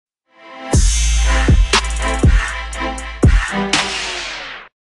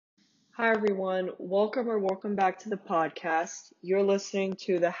Hi everyone, welcome back to the podcast. You're listening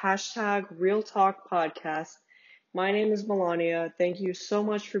to the hashtag Real Talk podcast. My name is Melania. Thank you so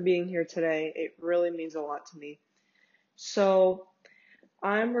much for being here today. It really means a lot to me. So,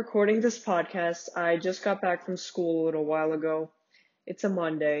 I'm recording this podcast. I just got back from school a little while ago. It's a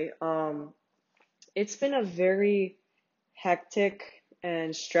Monday. It's been a very hectic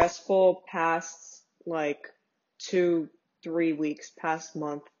and stressful past like 2, 3 weeks, past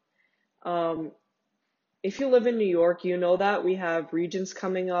month. Um, if you live in New York, you know that we have regions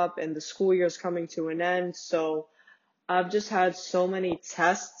coming up and the school year is coming to an end. So I've just had so many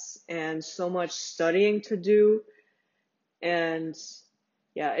tests and so much studying to do. And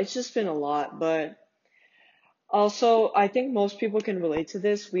yeah, it's just been a lot. But also, I think most people can relate to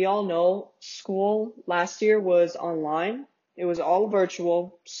this. We all know school last year was online. It was all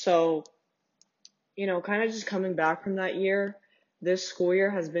virtual. So, kind of just coming back from that year, this school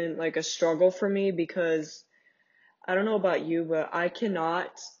year has been like a struggle for me because I don't know about you, but I cannot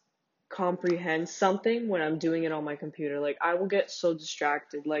comprehend something when I'm doing it on my computer. Like, I will get so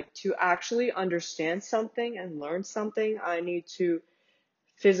distracted. Like, to actually understand something and learn something, I need to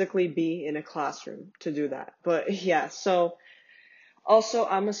physically be in a classroom to do that. But yeah, so also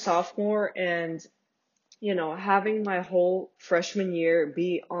I'm a sophomore and, having my whole freshman year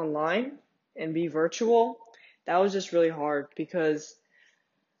be online and be virtual, that was just really hard because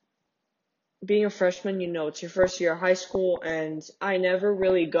being a freshman, it's your first year of high school, and I never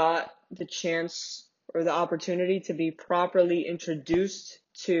really got the chance or the opportunity to be properly introduced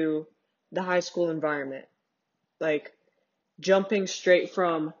to the high school environment. Like, jumping straight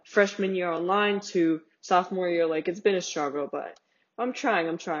from freshman year online to sophomore year, like, it's been a struggle, but I'm trying,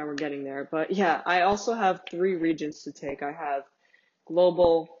 we're getting there. But yeah, I also have 3 regions to take. I have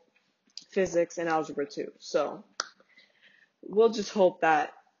global, physics, and algebra 2. So we'll just hope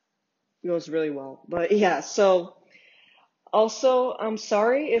that goes really well. But yeah, so also, I'm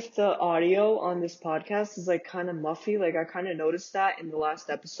sorry if the audio on this podcast is like kind of muffy. Like, I kind of noticed that in the last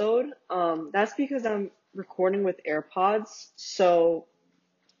episode. That's because I'm recording with AirPods. So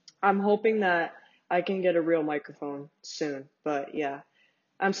I'm hoping that I can get a real microphone soon. But yeah,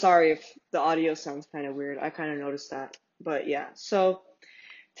 I'm sorry if the audio sounds kind of weird. I kind of noticed that. But yeah, so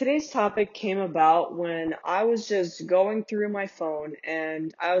today's topic came about when I was just going through my phone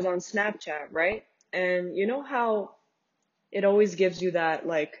and I was on Snapchat, right? And you know how it always gives you that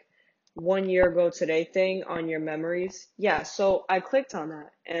like 1 year ago today thing on your memories? Yeah, so I clicked on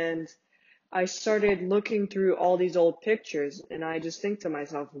that and I started looking through all these old pictures and I just think to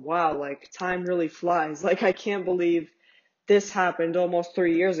myself, wow, like time really flies. Like, I can't believe this happened almost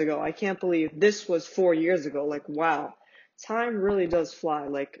 3 years ago. I can't believe this was 4 years ago. Like, wow, time really does fly.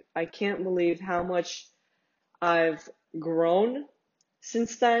 Like, I can't believe how much I've grown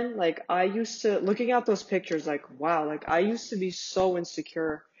since then. Like, I used to, looking at those pictures, like, wow, like, I used to be so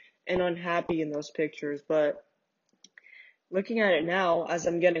insecure and unhappy in those pictures. But looking at it now, as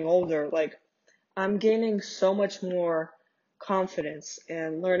I'm getting older, like, I'm gaining so much more confidence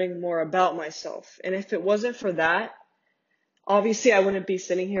and learning more about myself. And if it wasn't for that, obviously I wouldn't be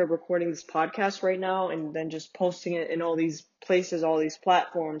sitting here recording this podcast right now and then just posting it in all these places, all these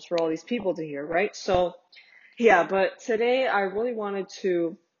platforms for all these people to hear, right? So, yeah, but today I really wanted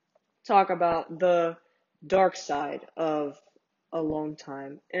to talk about the dark side of alone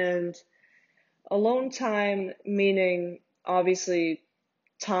time. And alone time meaning obviously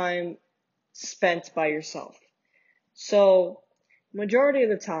time spent by yourself. So, majority of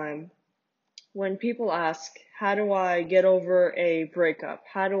the time, when people ask, how do I get over a breakup?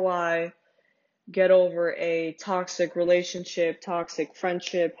 How do I get over a toxic relationship, toxic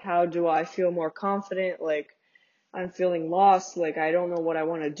friendship? How do I feel more confident? Like, I'm feeling lost. Like, I don't know what I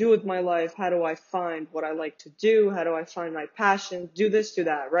want to do with my life. How do I find what I like to do? How do I find my passion? Do this, do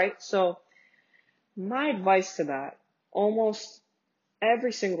that, right? So, my advice to that almost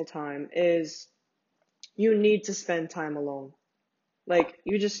every single time is you need to spend time alone. Like,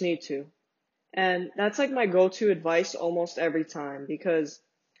 you just need to. And that's like my go-to advice almost every time because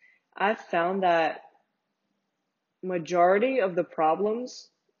I've found that majority of the problems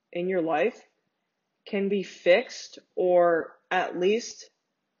in your life can be fixed or at least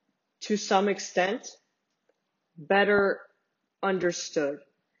to some extent better understood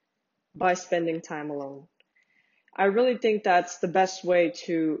by spending time alone. I really think that's the best way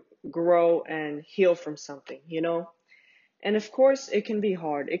to grow and heal from something. And of course, it can be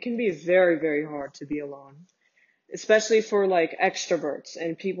hard. It can be very, very hard to be alone, especially for like extroverts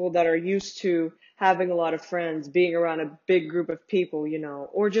and people that are used to having a lot of friends, being around a big group of people,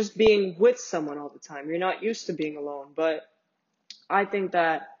 or just being with someone all the time. You're not used to being alone. But I think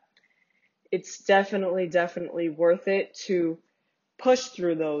that it's definitely worth it to push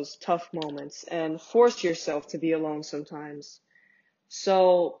through those tough moments and force yourself to be alone sometimes.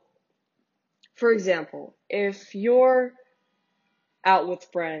 So, for example, if you're out with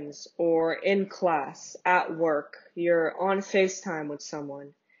friends or in class, at work, you're on FaceTime with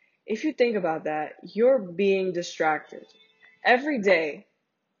someone, if you think about that, you're being distracted. Every day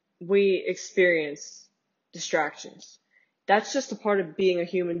we experience distractions. That's just a part of being a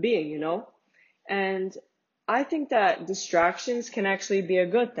human being, you know? And I think that distractions can actually be a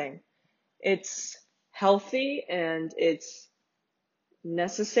good thing. It's healthy and it's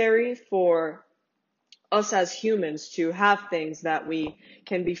necessary for us as humans to have things that we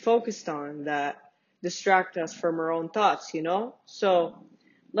can be focused on that distract us from our own thoughts, you know? So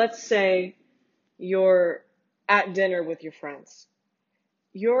let's say you're at dinner with your friends.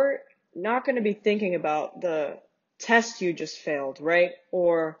 You're not going to be thinking about the test you just failed, right?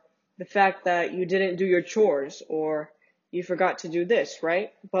 Or the fact that you didn't do your chores or you forgot to do this,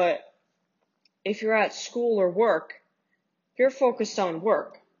 right? But if you're at school or work, you're focused on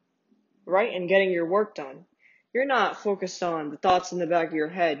work, right? And getting your work done. You're not focused on the thoughts in the back of your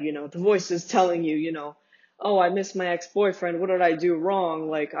head, you know, the voices telling you, you know, oh, I miss my ex-boyfriend. What did I do wrong?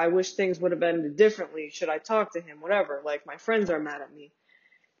 Like, I wish things would have been differently. Should I talk to him? Whatever. Like, my friends are mad at me.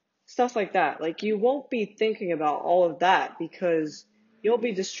 Stuff like that. Like, you won't be thinking about all of that because you'll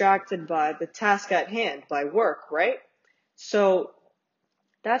be distracted by the task at hand, by work, right? So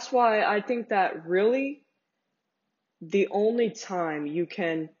that's why I think that really the only time you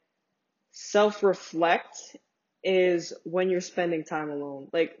can self-reflect is when you're spending time alone.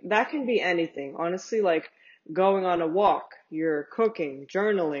 Like, that can be anything, honestly, like going on a walk, you're cooking,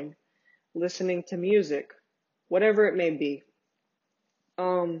 journaling, listening to music, whatever it may be.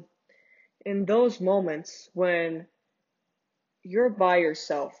 Um, in those moments when you're by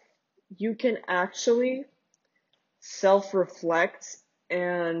yourself, you can actually self-reflect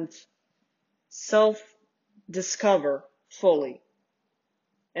and self-discover fully.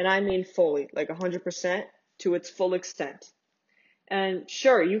 And I mean fully, like 100% to its full extent. And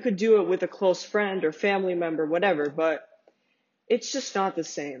sure, you could do it with a close friend or family member, whatever, but it's just not the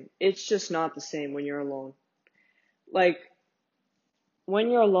same. It's just not the same when you're alone. Like, when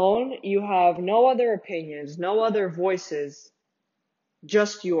you're alone, you have no other opinions, no other voices,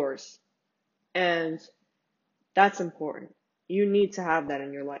 just yours. And that's important. You need to have that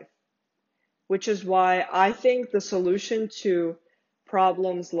in your life. Which is why I think the solution to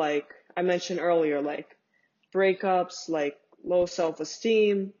problems like I mentioned earlier, like breakups, like low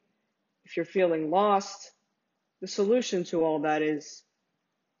self-esteem, if you're feeling lost, the solution to all that is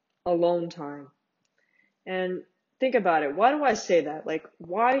alone time. And think about it. Why do I say that? Like,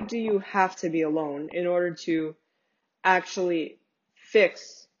 why do you have to be alone in order to actually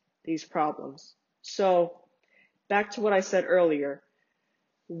fix these problems? So, back to what I said earlier.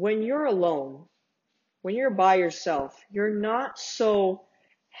 When you're alone, when you're by yourself, you're not so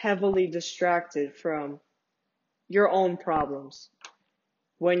heavily distracted from your own problems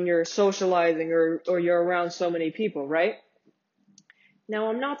when you're socializing or you're around so many people, right? Now,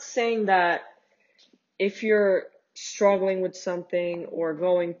 I'm not saying that if you're struggling with something or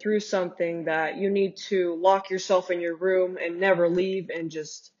going through something that you need to lock yourself in your room and never leave and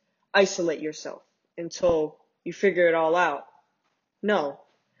just isolate yourself until you figure it all out. No,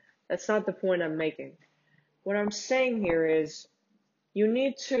 that's not the point I'm making. What I'm saying here is you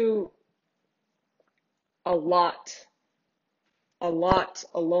need to allot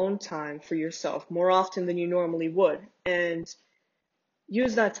alone time for yourself more often than you normally would and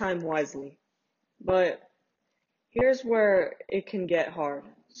use that time wisely. But here's where it can get hard.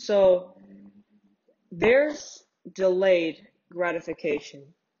 So there's delayed gratification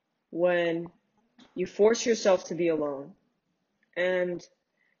when you force yourself to be alone. And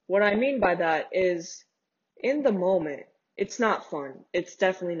what I mean by that is in the moment, it's not fun. It's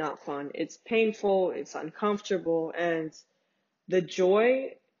definitely not fun. It's painful, it's uncomfortable, and the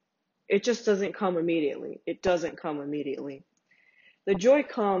joy, it just doesn't come immediately. It doesn't come immediately. The joy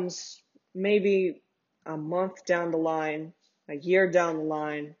comes maybe a month down the line, a year down the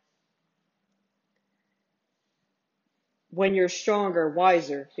line, when you're stronger,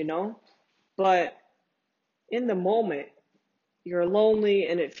 wiser, you know? But in the moment, you're lonely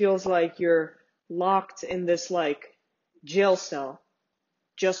and it feels like you're locked in this like jail cell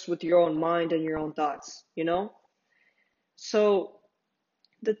just with your own mind and your own thoughts, you know? So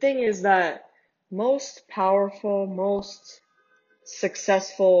the thing is that most powerful, most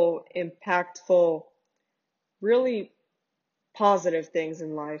successful, impactful, really positive things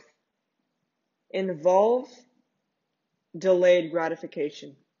in life involve delayed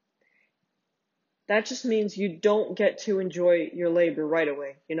gratification. that just means you don't get to enjoy your labor right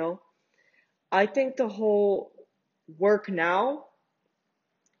away, you know? I think the whole work now,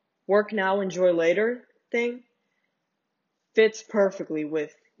 enjoy later thing fits perfectly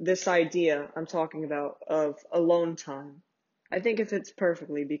with this idea I'm talking about of alone time. I think it fits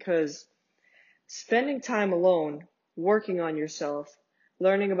perfectly because spending time alone, working on yourself,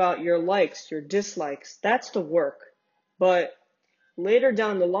 learning about your likes, your dislikes, that's the work. But later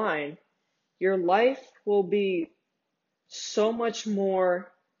down the line, your life will be so much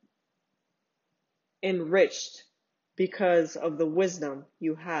more enriched because of the wisdom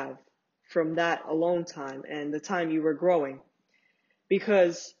you have from that alone time and the time you were growing.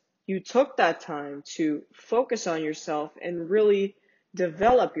 Because you took that time to focus on yourself and really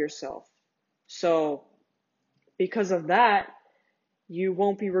develop yourself. So, because of that, you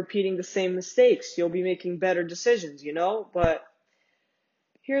won't be repeating the same mistakes. You'll be making better decisions, you know? But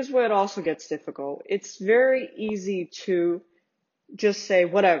here's where it also gets difficult. It's very easy to just say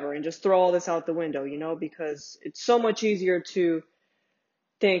whatever and just throw all this out the window, you know, because it's so much easier to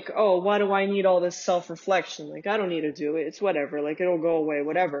think, oh, why do I need all this self-reflection? Like, I don't need to do it. It's whatever. Like, it'll go away,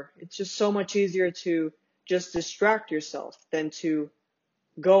 whatever. It's just so much easier to just distract yourself than to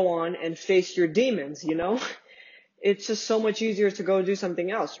go on and face your demons, you know? It's just so much easier to go do something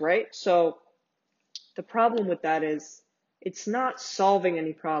else, right? So the problem with that is it's not solving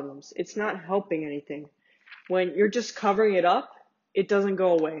any problems. It's not helping anything. When you're just covering it up, it doesn't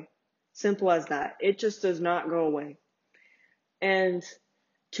go away. Simple as that. It just does not go away. And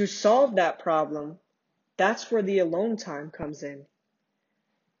to solve that problem, that's where the alone time comes in.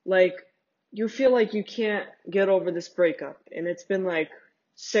 Like, you feel like you can't get over this breakup, and it's been like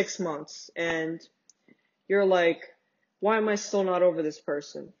 6 months, and you're like, why am I still not over this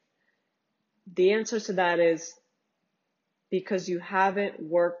person? The answer to that is because you haven't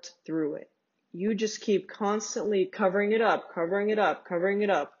worked through it. You just keep constantly covering it up, covering it up, covering it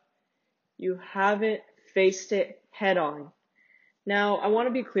up. You haven't faced it head on. Now, I want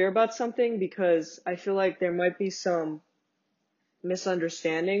to be clear about something because I feel like there might be some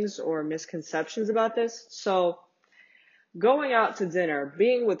misunderstandings or misconceptions about this. So, going out to dinner,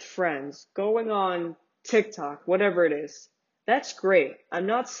 being with friends, going on TikTok, whatever it is, that's great. I'm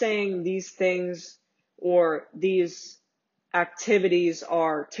not saying these things or these activities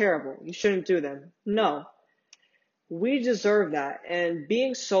are terrible. You shouldn't do them. No. We deserve that. And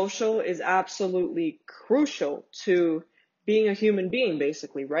being social is absolutely crucial to being a human being,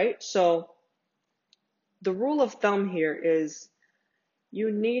 basically, right? So the rule of thumb here is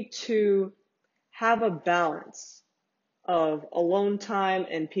you need to have a balance of alone time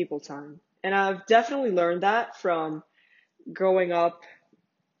and people time. And I've definitely learned that from growing up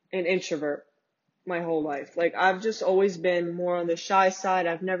an introvert my whole life. Like, I've just always been more on the shy side.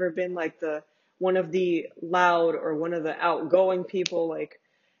 I've never been like one of the loud or one of the outgoing people, like,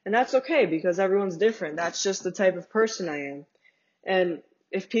 and that's okay because everyone's different. That's just the type of person I am. And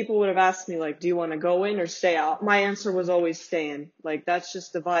if people would have asked me, like, do you want to go in or stay out? My answer was always stay in. Like, that's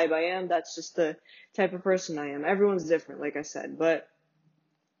just the vibe I am. That's just the type of person I am. Everyone's different, like I said. But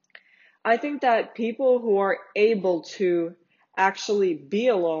I think that people who are able to actually be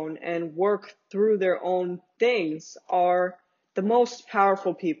alone and work through their own things are the most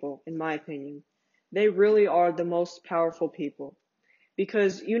powerful people, in my opinion. They really are the most powerful people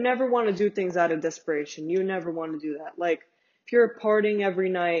because you never want to do things out of desperation. You never want to do that. Like, if you're partying every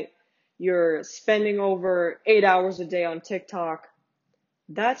night, you're spending over 8 hours a day on TikTok,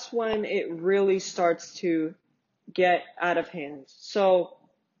 that's when it really starts to get out of hand. So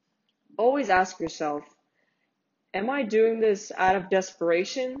always ask yourself, am I doing this out of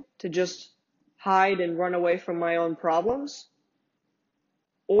desperation to just hide and run away from my own problems?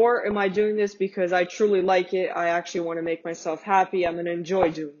 Or am I doing this because I truly like it? I actually want to make myself happy. I'm going to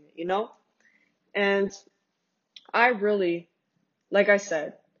enjoy doing it, you know? And I really, like I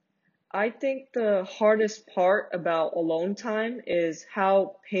said, I think the hardest part about alone time is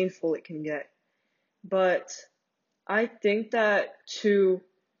how painful it can get. But I think that to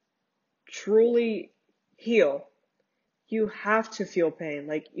truly heal, you have to feel pain.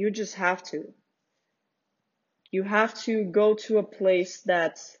 Like, you just have to. You have to go to a place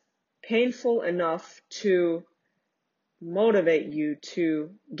that's painful enough to motivate you to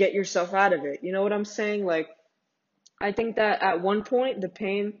get yourself out of it. You know what I'm saying? Like, I think that at one point the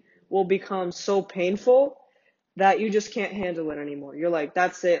pain will become so painful that you just can't handle it anymore. You're like,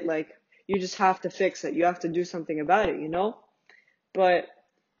 that's it. Like, you just have to fix it. You have to do something about it, you know? But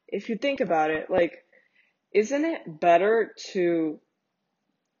if you think about it, like, isn't it better to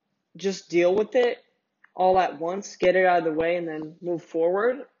just deal with it all at once, get it out of the way, and then move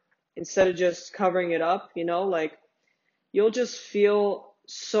forward? instead of just covering it up, like you'll just feel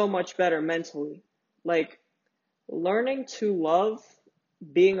so much better mentally. Like learning to love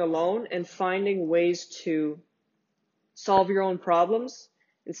being alone and finding ways to solve your own problems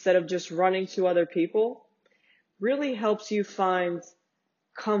instead of just running to other people really helps you find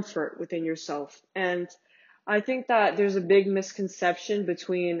comfort within yourself. And I think that there's a big misconception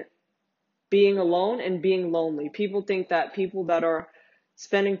between being alone and being lonely. People think that people that are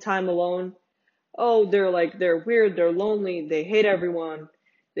spending time alone, oh, they're weird, they're lonely, they hate everyone,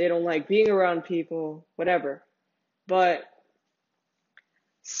 they don't like being around people, whatever. But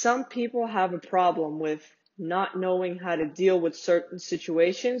some people have a problem with not knowing how to deal with certain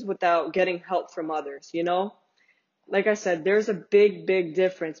situations without getting help from others. Like I said, there's a big, big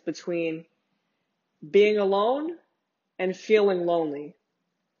difference between being alone and feeling lonely.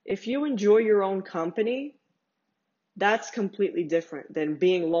 If you enjoy your own company, that's completely different than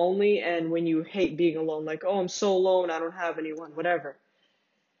being lonely and when you hate being alone, like, oh, I'm so alone, I don't have anyone, whatever.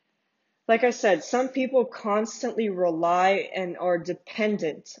 Like I said, some people constantly rely and are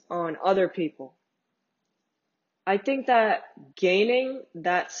dependent on other people. I think that gaining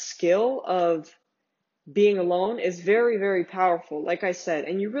that skill of being alone is very, very powerful, like I said,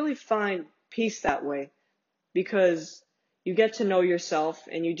 and you really find peace that way because you get to know yourself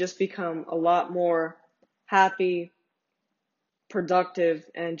and you just become a lot more happy, productive,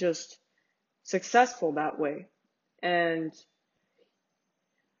 and just successful that way. And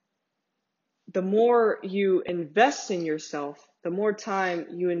the more you invest in yourself, the more time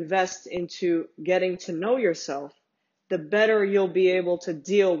you invest into getting to know yourself, the better you'll be able to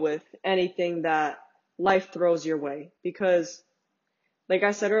deal with anything that life throws your way. Because, like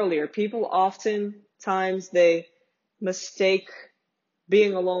I said earlier, people oftentimes they mistake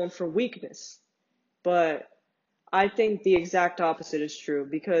being alone for weakness. But I think the exact opposite is true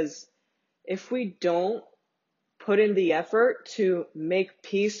because if we don't put in the effort to make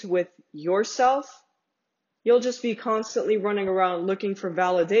peace with yourself, you'll just be constantly running around looking for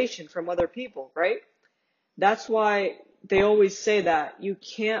validation from other people, right? That's why they always say that you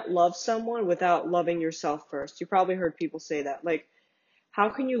can't love someone without loving yourself first. You probably heard people say that. Like, how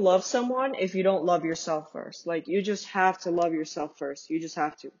can you love someone if you don't love yourself first? Like, you just have to love yourself first. You just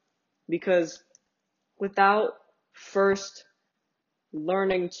have to. Because without first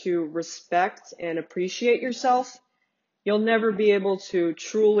learning to respect and appreciate yourself, you'll never be able to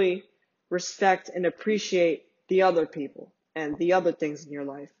truly respect and appreciate the other people and the other things in your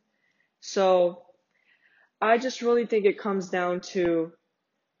life. So I just really think it comes down to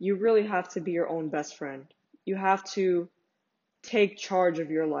you really have to be your own best friend. You have to take charge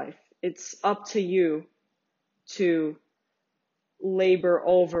of your life. It's up to you to labor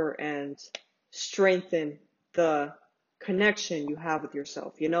over and strengthen the connection you have with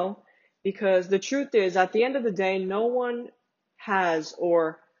yourself. Because the truth is, at the end of the day, no one has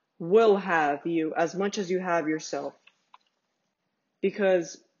or will have you as much as you have yourself.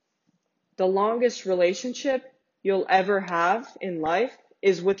 Because the longest relationship you'll ever have in life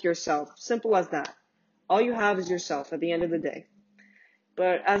is with yourself. Simple as that. All you have is yourself at the end of the day.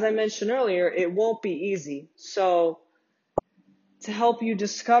 But as I mentioned earlier, it won't be easy. So to help you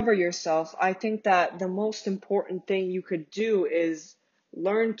discover yourself, I think that the most important thing you could do is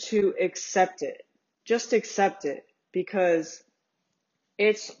learn to accept it. Just accept it because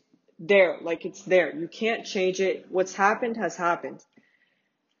it's there, like it's there. You can't change it. What's happened has happened.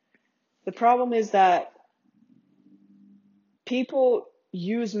 The problem is that people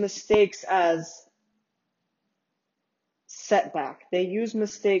use mistakes as setback. They use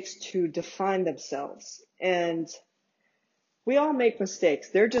mistakes to define themselves. And we all make mistakes.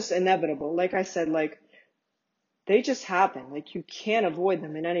 They're just inevitable. Like I said, like they just happen. Like you can't avoid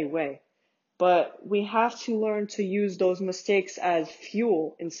them in any way. But we have to learn to use those mistakes as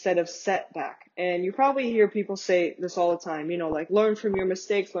fuel instead of setback. And you probably hear people say this all the time, like learn from your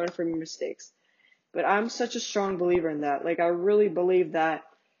mistakes, learn from your mistakes. But I'm such a strong believer in that. Like I really believe that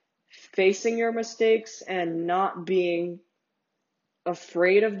facing your mistakes and not being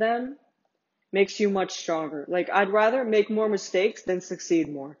afraid of them makes you much stronger. Like I'd rather make more mistakes than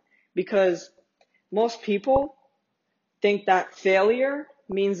succeed more because most people think that failure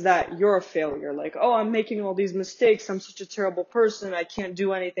means that you're a failure. Like, oh, I'm making all these mistakes. I'm such a terrible person. I can't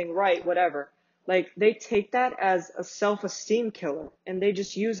do anything right, whatever. Like they take that as a self-esteem killer and they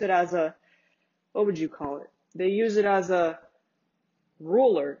just use it as what would you call it? They use it as a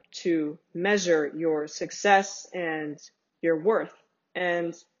ruler to measure your success and your worth.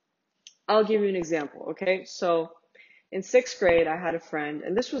 And I'll give you an example, okay? So in 6th grade, I had a friend,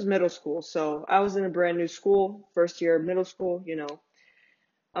 and this was middle school. So I was in a brand new school, first year of middle school.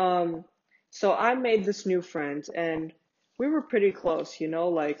 Um, so I made this new friend and we were pretty close,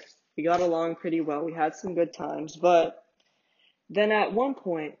 like we got along pretty well. We had some good times, but then at one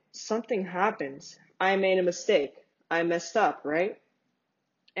point something happens. I made a mistake. I messed up, right?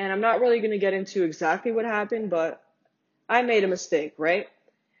 And I'm not really going to get into exactly what happened, but I made a mistake, right?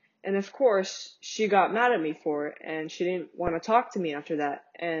 And of course, she got mad at me for it and she didn't want to talk to me after that.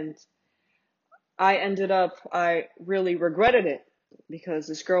 And I really regretted it because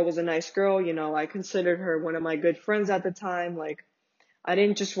this girl was a nice girl. I considered her one of my good friends at the time. Like, I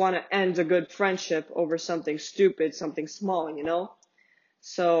didn't just want to end a good friendship over something stupid, something small.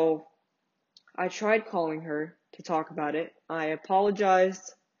 So I tried calling her to talk about it. I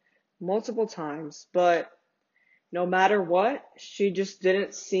apologized multiple times, but no matter what, she just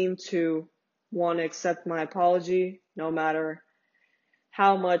didn't seem to want to accept my apology, no matter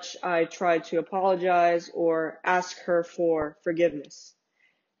how much I tried to apologize or ask her for forgiveness.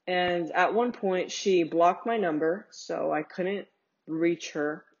 And at one point, she blocked my number, so I couldn't reach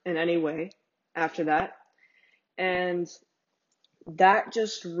her in any way after that. And that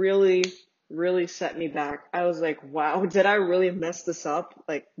just really, really set me back. I was like, wow, did I really mess this up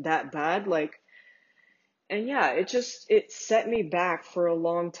like that bad? And yeah, it set me back for a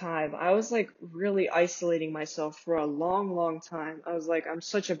long time. I was like really isolating myself for a long, long time. I was like, I'm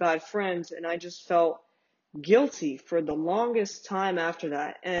such a bad friend, and I just felt guilty for the longest time after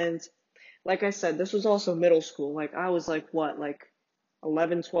that. And like I said, this was also middle school. Like I was like what, like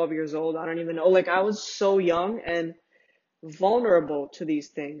 11, 12 years old. I don't even know. Like I was so young and vulnerable to these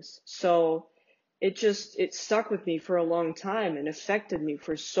things. So it stuck with me for a long time and affected me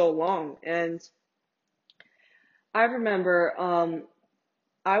for so long. And I remember,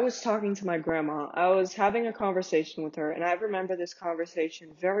 I was talking to my grandma. I was having a conversation with her, and I remember this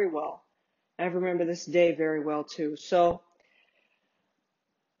conversation very well. I remember this day very well too. So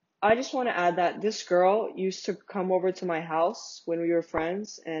I just want to add that this girl used to come over to my house when we were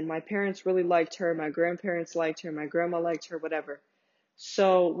friends, and my parents really liked her. My grandparents liked her. My grandma liked her, whatever.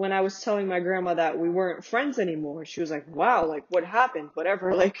 So when I was telling my grandma that we weren't friends anymore, she was like, wow, like what happened?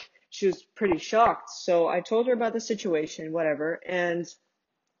 Whatever. Like she was pretty shocked. So I told her about the situation, whatever. And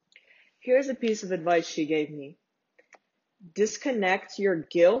here's a piece of advice she gave me. Disconnect your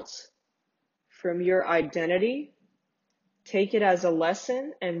guilt from your identity, take it as a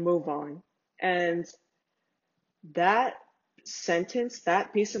lesson, and move on. And that sentence,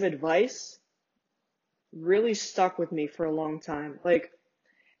 that piece of advice really stuck with me for a long time.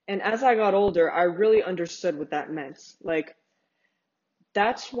 And as I got older, I really understood what that meant. Like,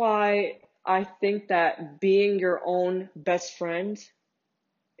 that's why I think that being your own best friend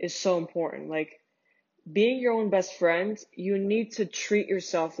is so important. Like, being your own best friend, you need to treat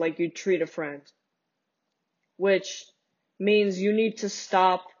yourself like you treat a friend, which means you need to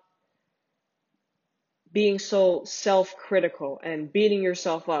stop being so self-critical and beating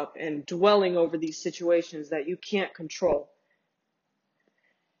yourself up and dwelling over these situations that you can't control.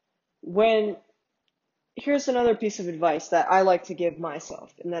 When Here's another piece of advice that I like to give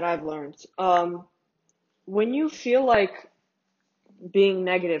myself and that I've learned. When you feel like being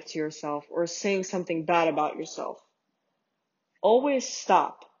negative to yourself or saying something bad about yourself, always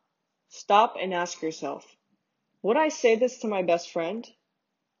stop. Stop and ask yourself, would I say this to my best friend?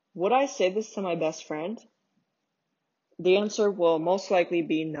 Would I say this to my best friend? The answer will most likely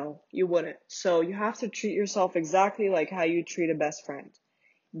be no, you wouldn't. So you have to treat yourself exactly like how you treat a best friend.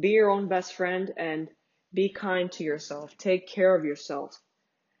 Be your own best friend and be kind to yourself. Take care of yourself.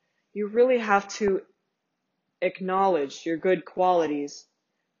 You really have to acknowledge your good qualities.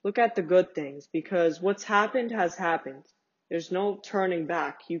 Look at the good things because what's happened has happened. There's no turning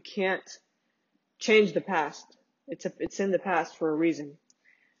back. You can't change the past. It's in the past for a reason.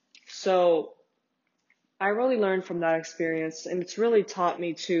 So I really learned from that experience and it's really taught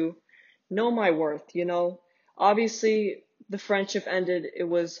me to know my worth. Obviously the friendship ended. It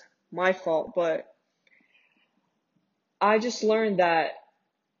was my fault, but I just learned that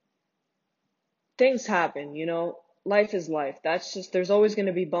things happen. Life is life. There's always going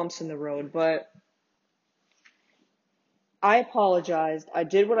to be bumps in the road, but I apologized. I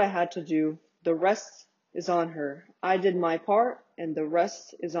did what I had to do. The rest is on her. I did my part and the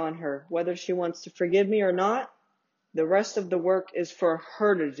rest is on her. Whether she wants to forgive me or not, the rest of the work is for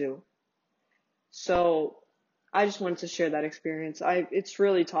her to do. So I just wanted to share that experience. It's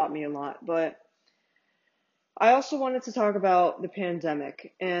really taught me a lot, but I also wanted to talk about the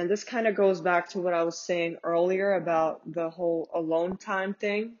pandemic. And this kind of goes back to what I was saying earlier about the whole alone time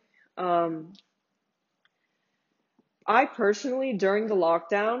thing. Um, I personally, during the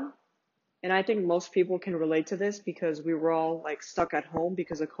lockdown, And I think most people can relate to this because we were all like stuck at home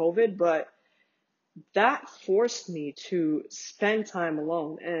because of COVID, but that forced me to spend time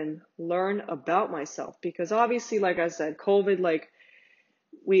alone and learn about myself because obviously, like I said, COVID, like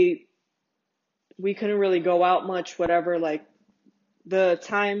we we couldn't really go out much, whatever, like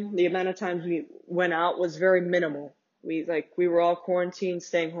the amount of times we went out was very minimal. We were all quarantined,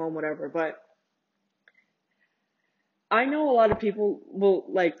 staying home, whatever. But I know a lot of people will,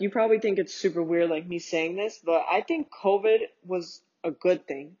 like, you probably think it's super weird, like me saying this, but I think COVID was a good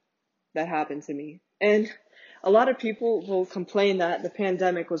thing that happened to me. And a lot of people will complain that the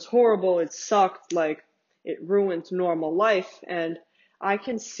pandemic was horrible, it sucked, like it ruined normal life. And I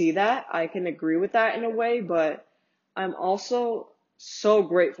can see that. I can agree with that in a way, but I'm also so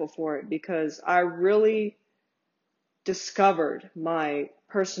grateful for it because I really discovered my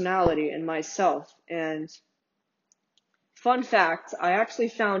personality and myself. And fun fact, I actually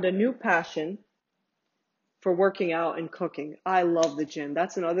found a new passion for working out and cooking. I love the gym.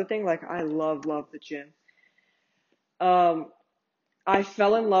 That's another thing. Like, I love the gym. Um, I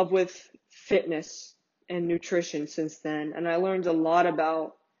fell in love with fitness and nutrition since then, and I learned a lot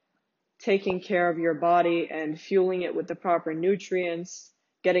about taking care of your body and fueling it with the proper nutrients,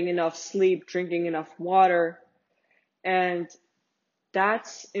 getting enough sleep, drinking enough water, and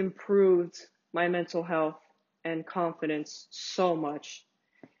that's improved my mental health and confidence so much.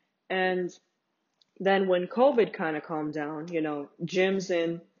 And then when COVID kind of calmed down, gyms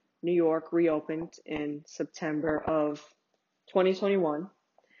in New York reopened in September of 2021.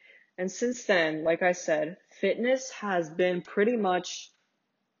 And since then, like I said, fitness has been pretty much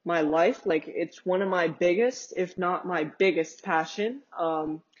my life. Like, it's one of my biggest, if not my biggest passion.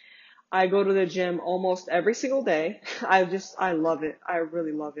 I go to the gym almost every single day. I love it. I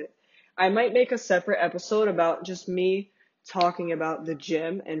really love it. I might make a separate episode about just me talking about the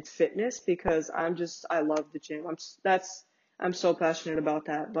gym and fitness because I love the gym. I'm so passionate about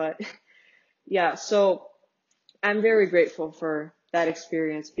that. But yeah, so I'm very grateful for that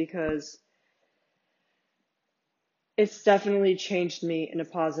experience because it's definitely changed me in a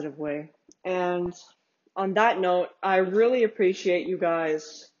positive way. And on that note, I really appreciate you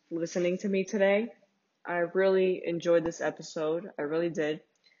guys listening to me today. I really enjoyed this episode. I really did.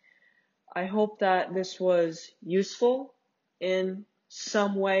 I hope that this was useful in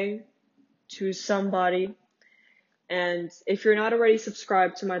some way to somebody. And if you're not already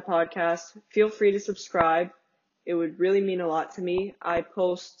subscribed to my podcast, feel free to subscribe. It would really mean a lot to me. I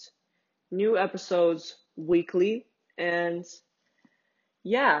post new episodes weekly. And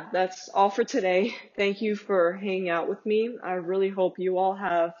yeah, that's all for today. Thank you for hanging out with me. I really hope you all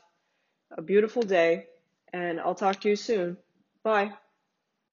have a beautiful day, and I'll talk to you soon. Bye.